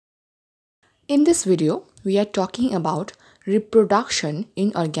In this video, we are talking about reproduction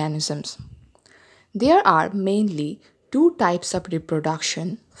in organisms. There are mainly two types of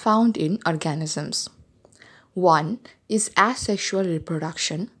reproduction found in organisms. One is asexual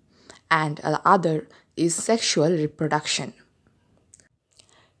reproduction and the other is sexual reproduction.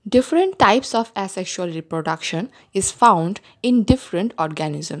 Different types of asexual reproduction is found in different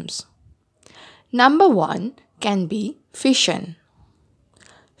organisms. Number one can be fission.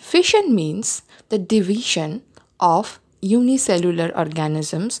 Fission means the division of unicellular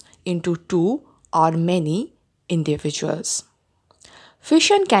organisms into two or many individuals.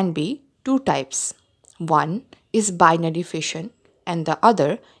 Fission can be two types. One is binary fission and the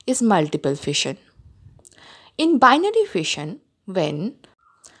other is multiple fission. In binary fission, when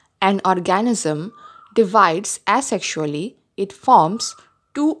an organism divides asexually, it forms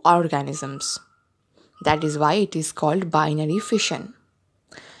two organisms. That is why it is called binary fission.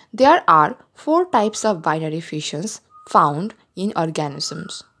 There are four types of binary fissions found in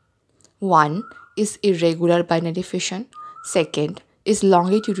organisms. One is irregular binary fission, second is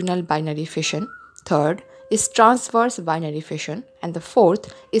longitudinal binary fission, third is transverse binary fission, and the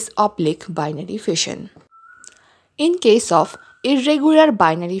fourth is oblique binary fission. In case of irregular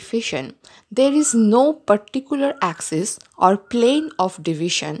binary fission, there is no particular axis or plane of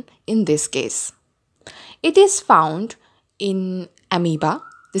division in this case. It is found in amoeba.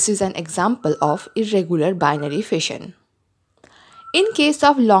 This is an example of irregular binary fission. In case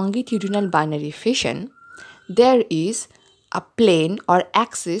of longitudinal binary fission, there is a plane or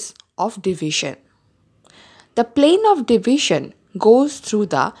axis of division. The plane of division goes through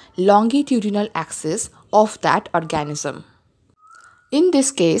the longitudinal axis of that organism. In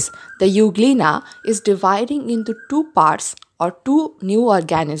this case, the euglena is dividing into two parts or two new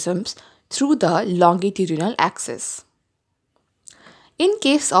organisms through the longitudinal axis. In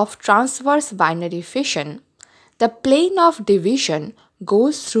case of transverse binary fission, the plane of division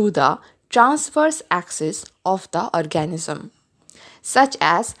goes through the transverse axis of the organism, such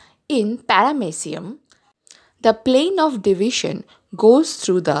as in paramecium, the plane of division goes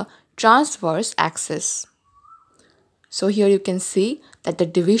through the transverse axis. So here you can see that the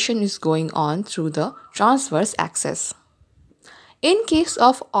division is going on through the transverse axis. In case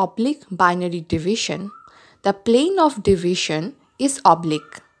of oblique binary division, the plane of division is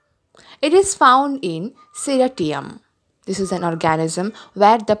oblique. It is found in Ceratium. This is an organism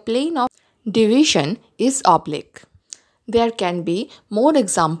where the plane of division is oblique. There can be more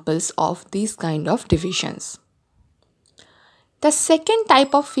examples of these kind of divisions. The second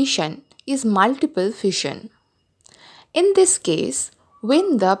type of fission is multiple fission. In this case,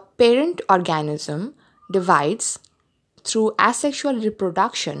 when the parent organism divides through asexual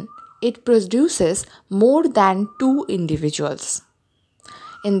reproduction, it produces more than two individuals.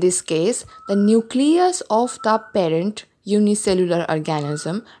 In this case, the nucleus of the parent unicellular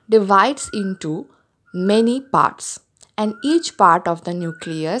organism divides into many parts, and each part of the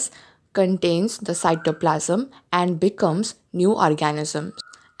nucleus contains the cytoplasm and becomes new organisms.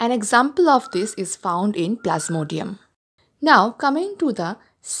 An example of this is found in Plasmodium. Now coming to the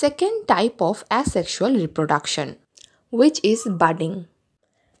second type of asexual reproduction, which is budding.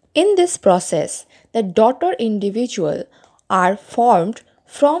 In this process, the daughter individual are formed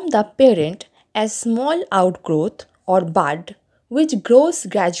from the parent as small outgrowth or bud, which grows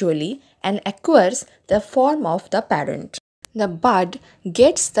gradually and acquires the form of the parent. The bud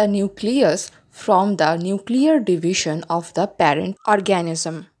gets the nucleus from the nuclear division of the parent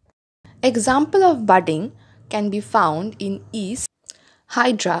organism. Example of budding can be found in yeast,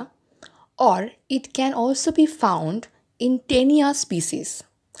 hydra, or it can also be found in Taenia species,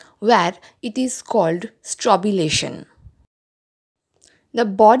 where it is called Sporulation. The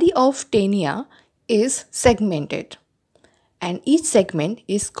body of Taenia is segmented, and each segment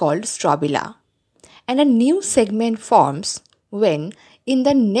is called strobila, and a new segment forms when in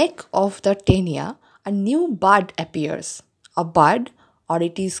the neck of the Taenia a new bud appears. A bud, or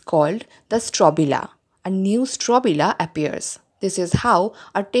it is called the strobila. A new strobila appears. This is how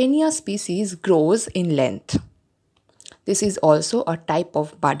a Taenia species grows in length. This is also a type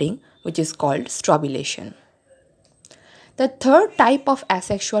of budding which is called sporulation. The third type of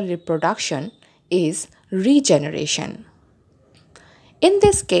asexual reproduction is regeneration. In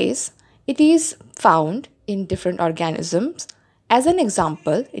this case, it is found in different organisms. As an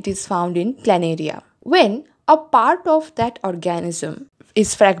example, it is found in Chlamydia. When a part of that organism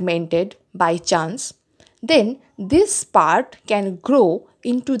is fragmented by chance, then this part can grow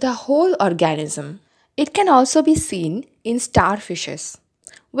into the whole organism. It can also be seen in starfishes.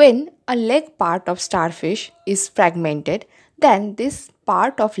 When a leg part of starfish is fragmented, then this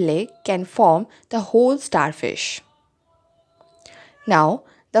part of leg can form the whole starfish. Now,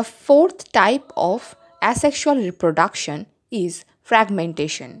 the fourth type of asexual reproduction is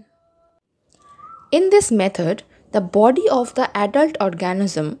fragmentation. In this method, the body of the adult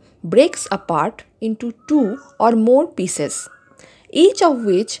organism breaks apart into two or more pieces, each of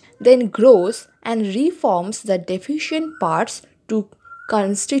which then grows and reforms the deficient parts to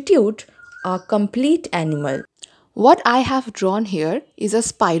constitute a complete animal. What I have drawn here is a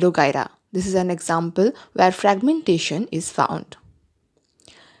Spirogyra. This is an example where fragmentation is found.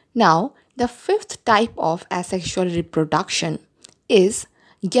 Now, the fifth type of asexual reproduction is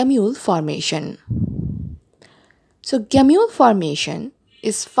gemmule formation. So, gemmule formation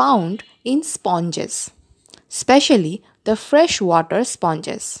is found in sponges, especially the freshwater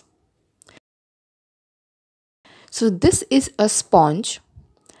sponges. So, this is a sponge.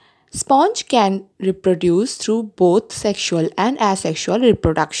 Sponge can reproduce through both sexual and asexual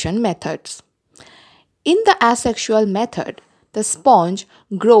reproduction methods. In the asexual method, the sponge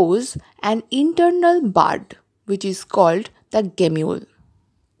grows an internal bud, which is called the gemmule.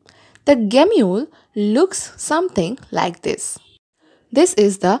 The gemmule looks something like this. This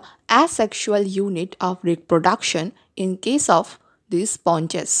is the asexual unit of reproduction in case of these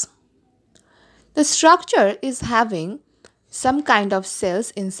sponges. The structure is having some kind of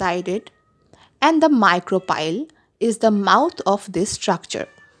cells inside it, and the micropyle is the mouth of this structure.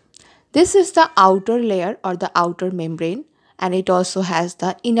 This is the outer layer or the outer membrane, and it also has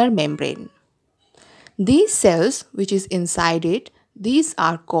the inner membrane. These cells which is inside it, these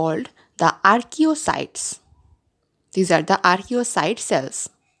are called the archaeocytes. These are the archaeocyte cells.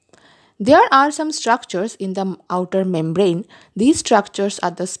 There are some structures in the outer membrane. These structures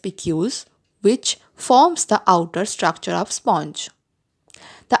are the spicules, which forms the outer structure of sponge.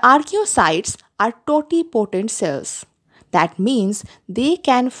 The archaeocytes are totipotent cells. That means they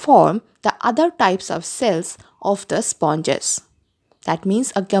can form the other types of cells of the sponges. That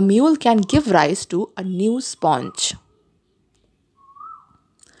means a gemmule can give rise to a new sponge.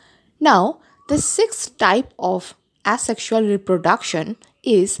 Now, the sixth type of asexual reproduction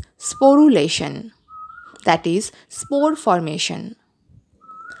is sporulation, that is, spore formation.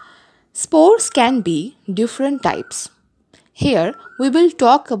 Spores can be different types. Here, we will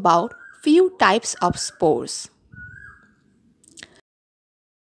talk about few types of spores.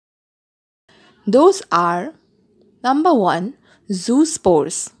 Those are number 1,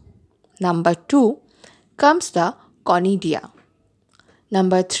 zoospores. Number 2 comes the Conidia.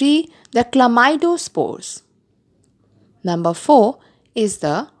 Number 3, the Chlamydospores. Number 4 is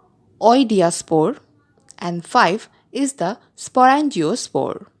the Oidia spore, and 5 is the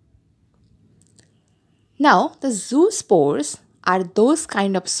Sporangiospore. Now, the zoospores are those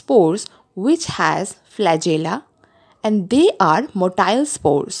kind of spores which has flagella, and they are motile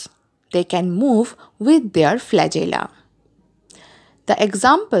spores. They can move with their flagella. An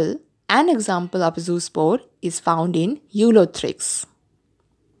example of zoospore is found in Eulothrix.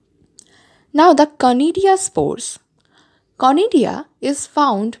 Now, the Conidia spores. Conidia is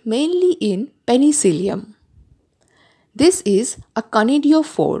found mainly in Penicillium. This is a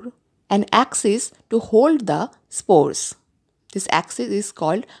conidiophore, an axis to hold the spores. This axis is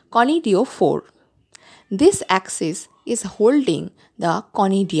called conidiophore. This axis is holding the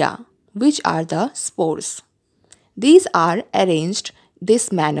conidia, which are the spores. These are arranged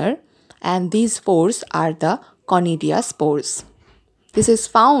this manner, and these spores are the Conidia spores. This is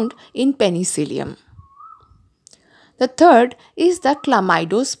found in Penicillium. The third is the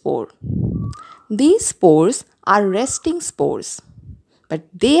Chlamydospore. These spores are resting spores, but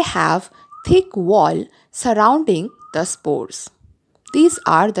they have thick wall surrounding the spores. These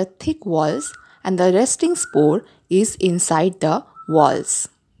are the thick walls, and the resting spore is inside the walls.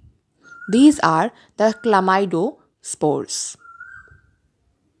 These are the Chlamydospores.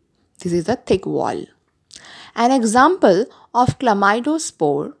 This is the thick wall. An example of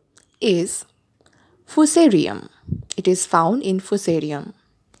Chlamydospore is Fusarium. It is found in Fusarium.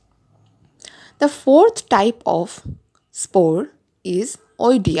 The fourth type of spore is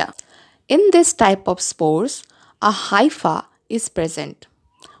Oidia. In this type of spores, a hypha is present,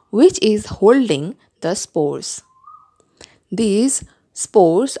 which is holding the spores. These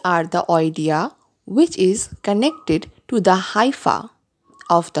spores are the Oidia, which is connected to the hypha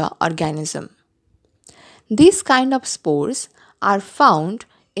of the organism. These kind of spores are found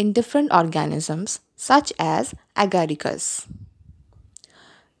in different organisms such as Agaricus.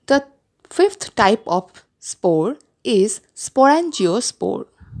 The fifth type of spore is Sporangiospore.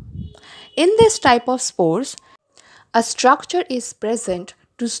 In this type of spores, a structure is present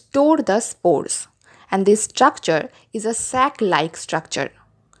to store the spores, and this structure is a sac-like structure.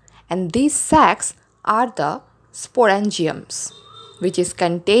 And these sacs are the sporangiums, which is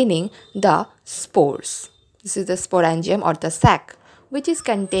containing the spores. This is the sporangium or the sac, which is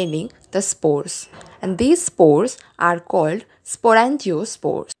containing the spores. And these spores are called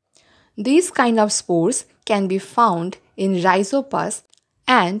sporangiospores. These kind of spores can be found in rhizopus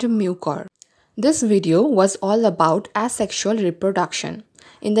and mucor. This video was all about asexual reproduction.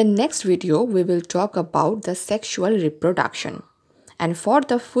 In the next video, we will talk about the sexual reproduction. And for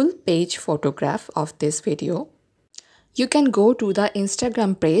the full page photograph of this video, you can go to the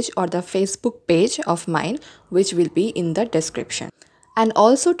Instagram page or the Facebook page of mine, which will be in the description. And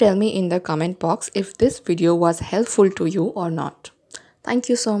also tell me in the comment box if this video was helpful to you or not. Thank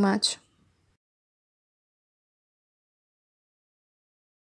you so much.